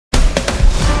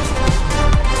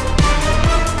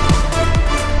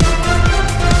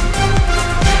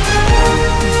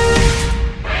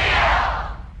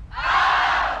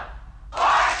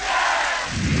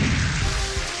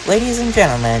and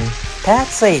gentlemen, Pat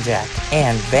Sajak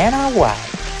and Vanna White.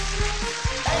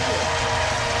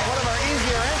 One of our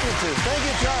easier entrances. Thank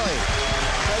you, Charlie.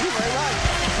 Thank you very much.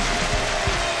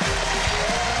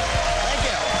 Thank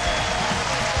you.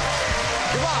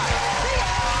 Goodbye.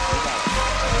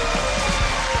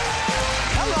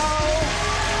 Hello.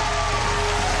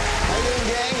 How you doing,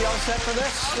 gang? You all set for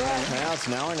this? Yeah. Well, it's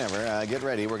now or never. Get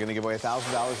ready. We're going to give away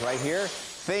 $1,000 right here.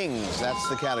 Things. That's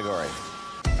the category.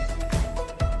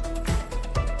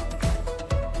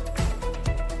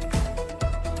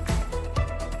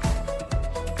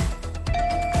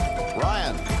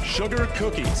 Ryan. Sugar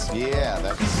cookies. Yeah,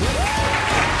 that's it.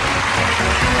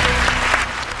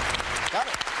 Got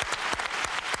it.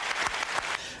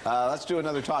 Let's do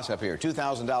another toss-up here.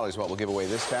 $2,000 what we'll give away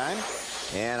this time.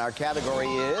 And our category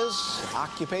is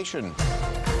occupation.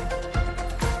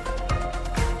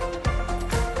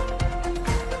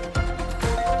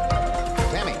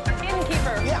 Tammy.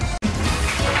 Innkeeper. Yeah.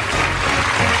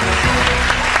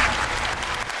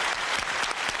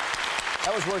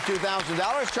 That was worth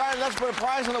 $2,000. Charlie, let's put a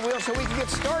prize on the wheel so we can get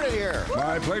started here.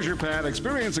 My pleasure, Pat.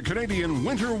 Experience a Canadian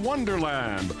winter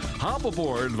wonderland. Hop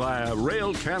aboard via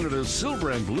Rail Canada's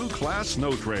Silver and Blue Class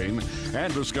Snow Train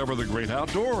and discover the great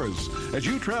outdoors as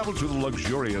you travel to the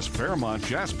luxurious Fairmont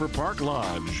Jasper Park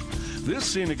Lodge. This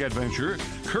scenic adventure,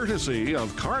 courtesy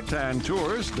of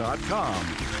cartantours.com.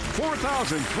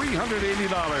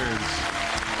 $4,380.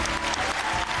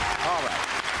 All right.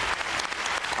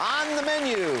 On the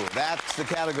menu, that's the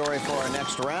category for our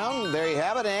next round. There you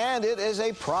have it, and it is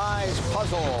a prize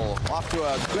puzzle. Off to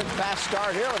a good, fast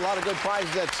start here with a lot of good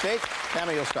prizes at stake.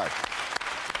 Tammy, you'll start.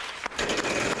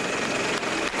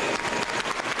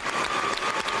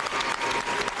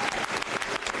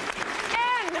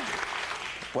 N.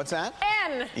 What's that?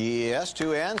 N. Yes,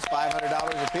 2 N's,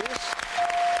 $500 apiece.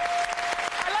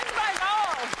 I like to buy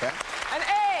vowels. Okay. An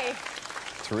A.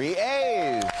 3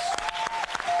 A's.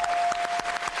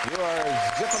 You are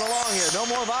zipping along here. No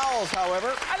more vowels,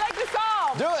 however. I like to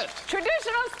solve. Do it.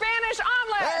 Traditional Spanish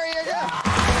omelet. There you go.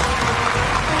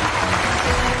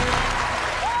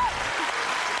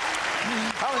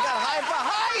 How was that? High five.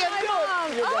 Hi, you do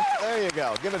it. There you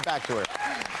go. Give it back to her.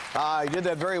 You did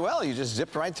that very well. You just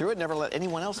zipped right through it. Never let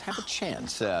anyone else have a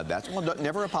chance. That's well.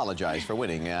 Never apologize for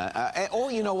winning. Oh,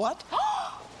 you know what?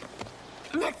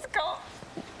 Mexico.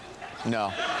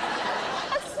 No.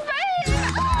 Spain.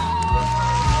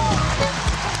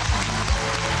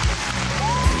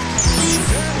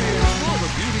 Explore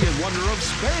the beauty and wonder of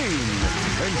Spain.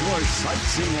 Enjoy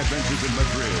sightseeing adventures in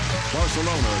Madrid,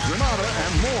 Barcelona, Granada,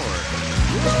 and more.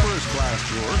 This first-class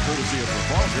tour, courtesy of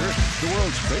Trevor, the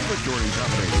world's favorite touring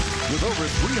company, with over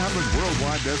 300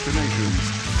 worldwide destinations.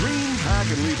 Dream, pack,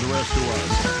 and leave the rest to us.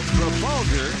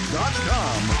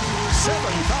 Trevor.com.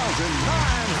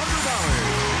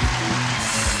 $7,900.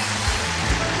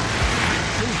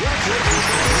 Congratulations.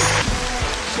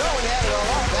 So we had it all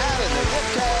off that and the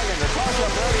gift tag and the toss-up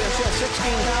earlier said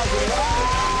 $16,000.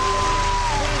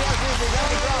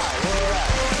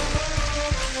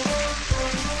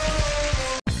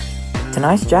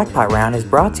 Tonight's jackpot round is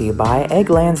brought to you by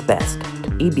Eggland's Best.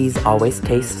 EB's always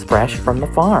tastes fresh from the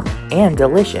farm and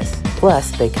delicious.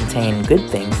 Plus, they contain good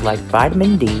things like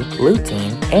vitamin D,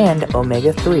 lutein, and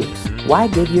omega-3s. Why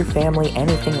give your family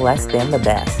anything less than the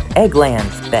best?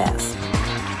 Eggland's Best.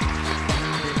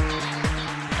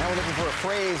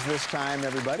 Phrase this time,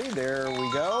 everybody. There we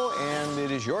go. And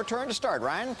it is your turn to start.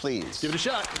 Ryan, please. Give it a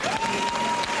shot.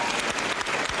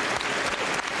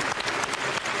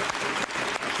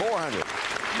 $400.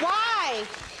 Y.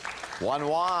 1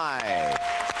 Y.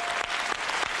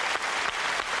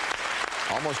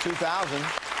 Almost 2,000.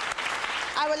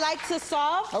 I would like to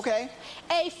solve. Okay.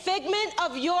 A figment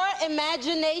of your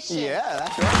imagination. Yeah,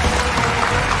 that's right.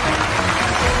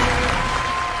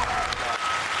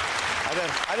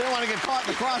 I didn't want to get caught in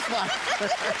the crossfire.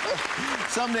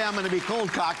 Someday I'm going to be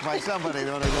cold-cocked by somebody.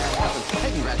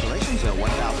 Hey, congratulations,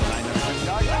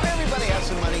 $1,950. Everybody has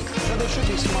some money, so there should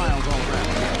be smiles all around.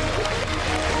 We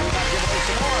might give away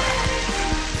some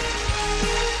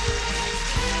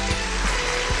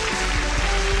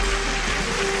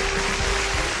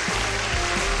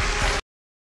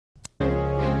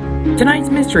more. Tonight's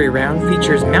mystery round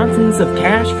features mountains of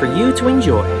cash for you to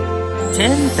enjoy.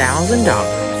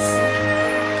 $10,000.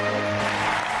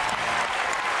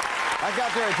 I've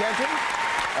got their attention.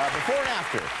 Before and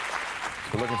after.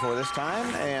 We're looking for this time.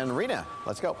 And Rena,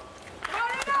 let's go.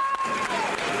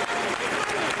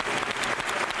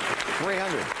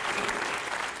 300.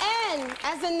 N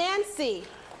as in Nancy.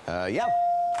 Yeah.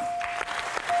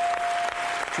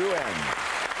 2 N.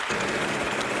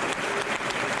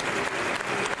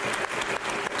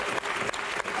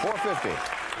 450.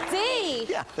 250. D.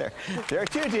 Yeah, there are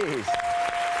 2 Ds.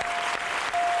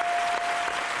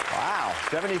 Wow,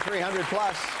 7,300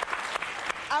 plus.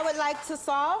 I would like to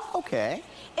solve. Okay.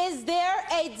 Is there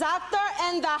a doctor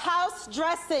in the house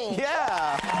dressing?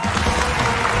 Yeah. Try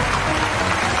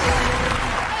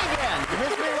again. You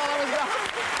missed me while I was gone.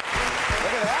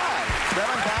 Look at that.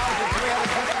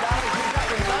 $7,350. He's up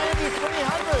to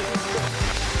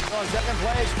 9,300. Still in second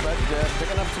place, but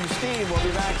picking up some steam. We'll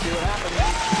be back. See what happens.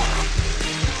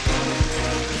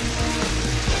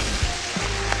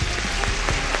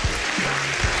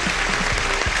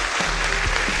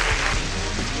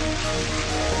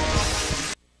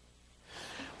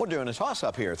 We're doing a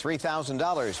toss-up here.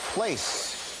 $3,000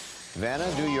 place.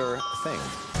 Vanna, do your thing.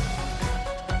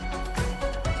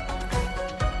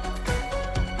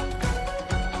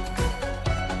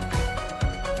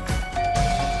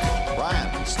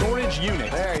 Brian. Storage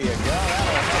unit. There you go.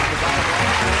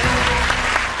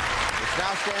 This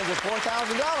now stands at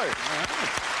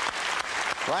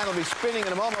 $4,000. Brian will be spinning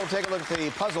in a moment. We'll take a look at the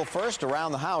puzzle first.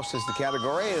 Around the house is the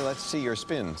category. Let's see your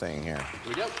spin thing here. Here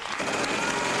we go.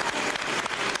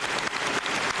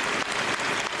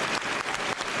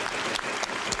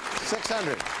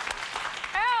 600.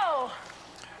 L.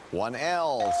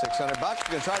 1L, $600. You're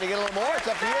gonna try to get a little more. It's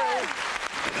up to you.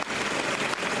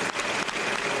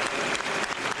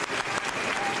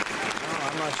 Oh,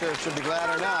 I'm not sure if she'll be glad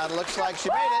or not. It looks like she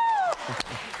made it.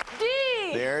 D.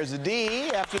 There's a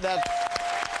D after that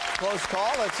close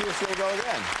call. Let's see if she'll go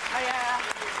again. Oh, yeah.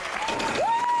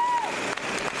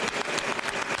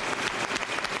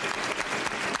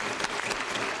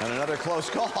 And another close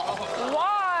call.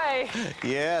 Y.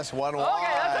 Yes, 1Y.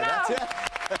 Okay, that's enough. That's it.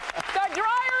 The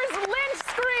dryer's lint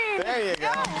screen. There you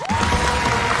go.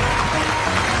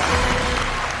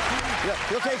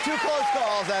 You'll take 2 close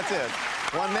calls, that's it.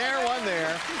 One there, one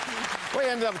there. We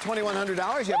ended up with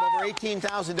 $2,100. You have over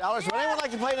 $18,000. Would anyone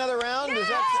like to play another round? Is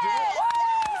that...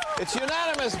 It's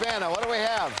unanimous, Vanna. What do we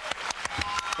have?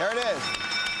 There it is.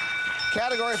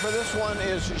 Category for this one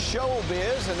is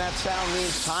showbiz, and that sound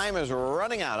means time is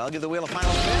running out. I'll give the wheel a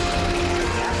final spin.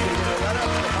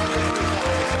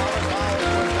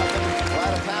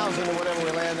 Right, 1,000 or whatever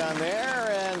we land on there,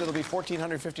 and it'll be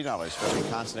 $1,450 for every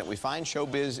consonant we find.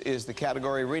 Showbiz is the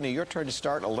category. Rena, your turn to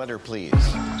start. A letter, please.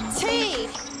 T.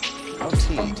 No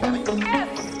T, Tammy. S.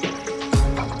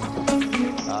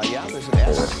 Yeah, there's an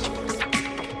S.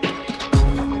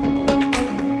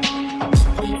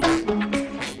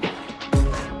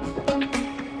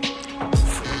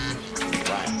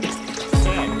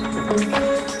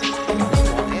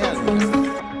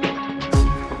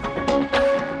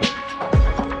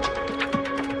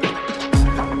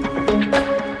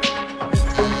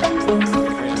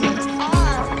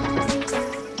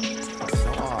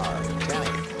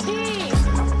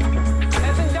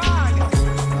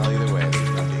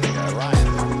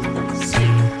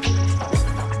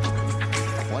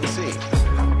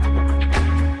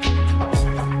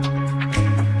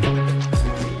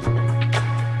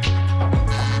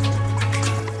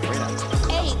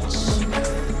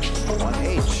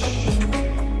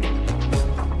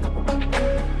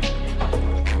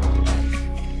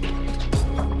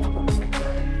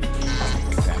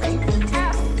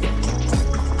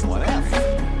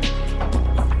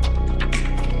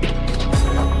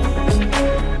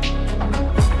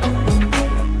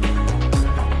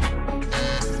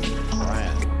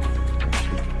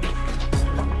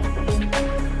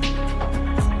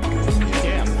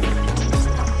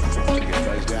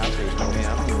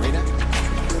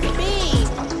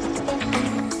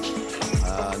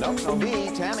 No B,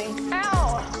 Tammy.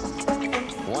 L.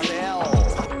 1L.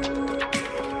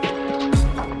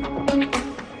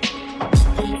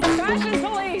 Fashion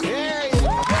police. There you go.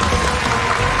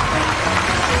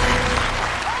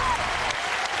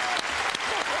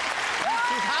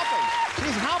 She's hopping.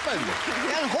 She's hopping.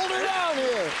 And hold her down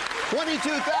here.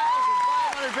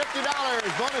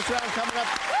 $22,550. Bonus round coming up.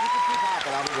 You can keep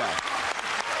hopping. I'll be back.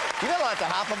 You got a lot to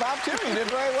hop about, too. You did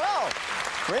very well.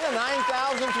 Rena,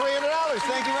 $9,300.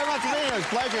 Thank you very much, Rena. It was a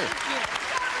pleasure.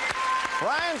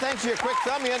 Ryan, thanks for your quick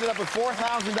thumb. You ended up with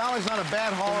 $4,000. Not a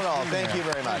bad haul at all. Thank you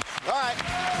very much. All right.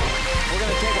 We're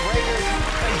going to take a break here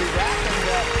and be back.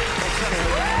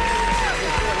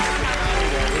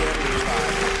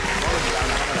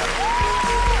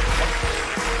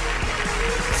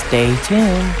 Stay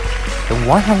tuned. The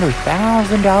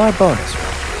 $100,000 bonus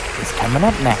round is coming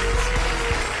up next.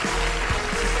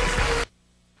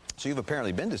 So you've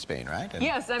apparently been to Spain, right? And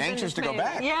Yes, I've been anxious to Spain. go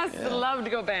back. Yes, Yeah. I'd love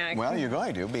to go back. Well, you're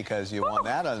going to because you won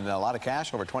that and a lot of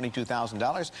cash, over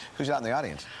 $22,000. Who's out in the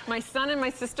audience? My son and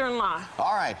my sister-in-law.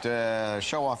 All right,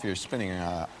 show off your spinning.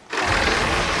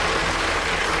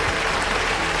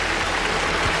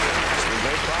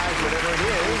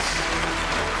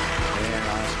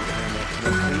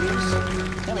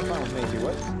 down with me if you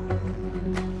would.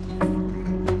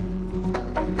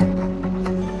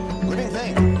 Living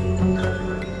thing.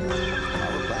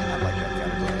 We're playing. I like that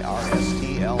category.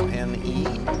 R-S-T-L-N-E.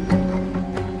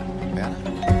 Vanna?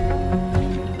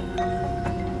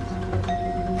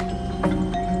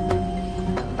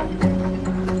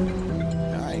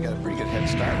 All right, you got a pretty good head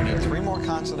start. We need 3 more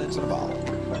consonants involved.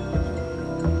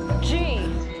 G.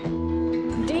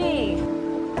 D.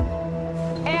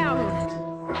 M.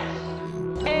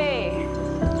 A.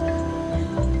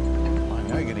 Well, I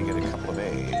know you're going to get a couple of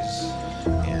A's,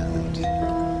 and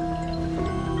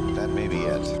that may be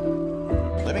it.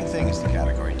 Living thing is the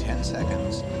category. 10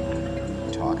 seconds.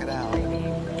 Talk it out.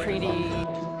 Pretty.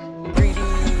 Greedy.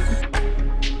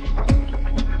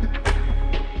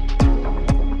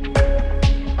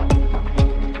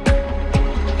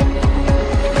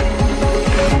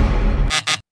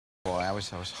 Boy, I was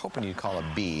hoping you'd call a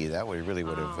B. That really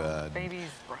would have. Baby's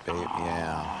breath.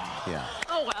 Yeah.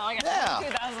 Oh, well, I got Yeah.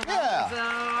 2,000. Yeah. So I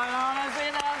don't want to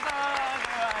say that.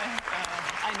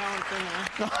 I know it's in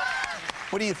there.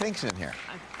 What do you think's in here?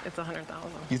 It's 100,000.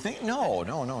 You think? No.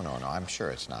 I'm sure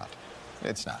it's not.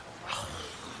 It's not.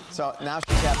 So now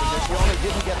she's happy that she only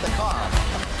didn't get the car.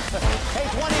 Hey,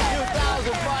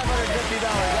 $22,550.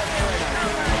 That's very nice.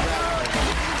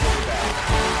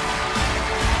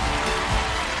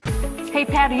 Hey,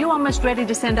 Pat, are you almost ready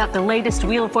to send out the latest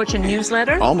Wheel of Fortune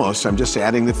newsletter? Almost. I'm just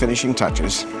adding the finishing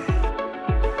touches.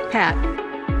 Pat,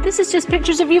 this is just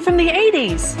pictures of you from the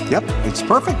 80s. Yep, it's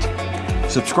perfect.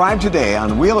 Subscribe today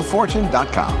on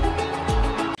wheeloffortune.com.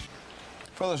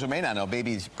 For those who may not know,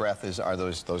 baby's breath are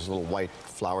those little white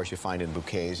flowers you find in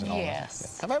bouquets and all Yes.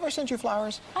 that. Have I ever sent you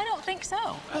flowers? I don't think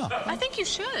so. Oh. I think you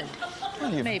should.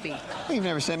 Well, Maybe. Well, you've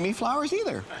never sent me flowers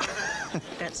either.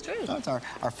 That's true. That's our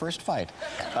first fight.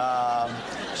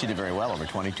 She did very well, over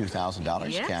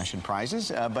 $22,000 Yes. cash and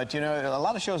prizes. But you know, a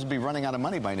lot of shows would be running out of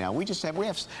money by now. We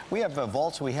have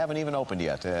vaults we haven't even opened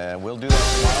yet. We'll do that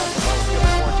tomorrow. Wheel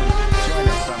of Fortune. Join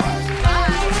us.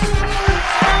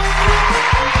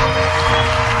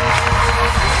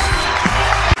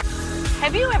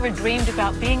 Have you ever dreamed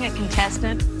about being a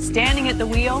contestant, standing at the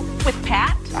wheel with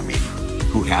Pat? I mean,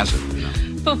 who hasn't? You know?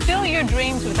 Fulfill your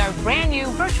dreams with our brand new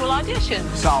virtual audition.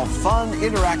 Solve fun,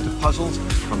 interactive puzzles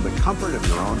from the comfort of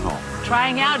your own home.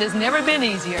 Trying out has never been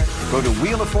easier. Go to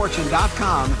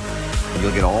wheeloffortune.com and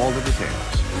you'll get all the details.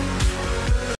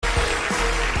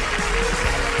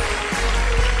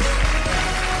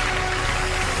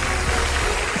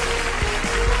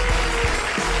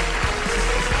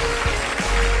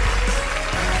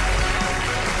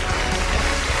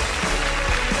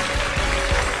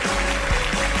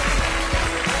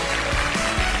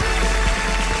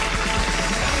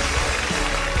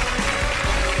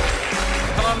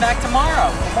 Come on back tomorrow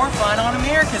for more fun on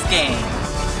America's Game.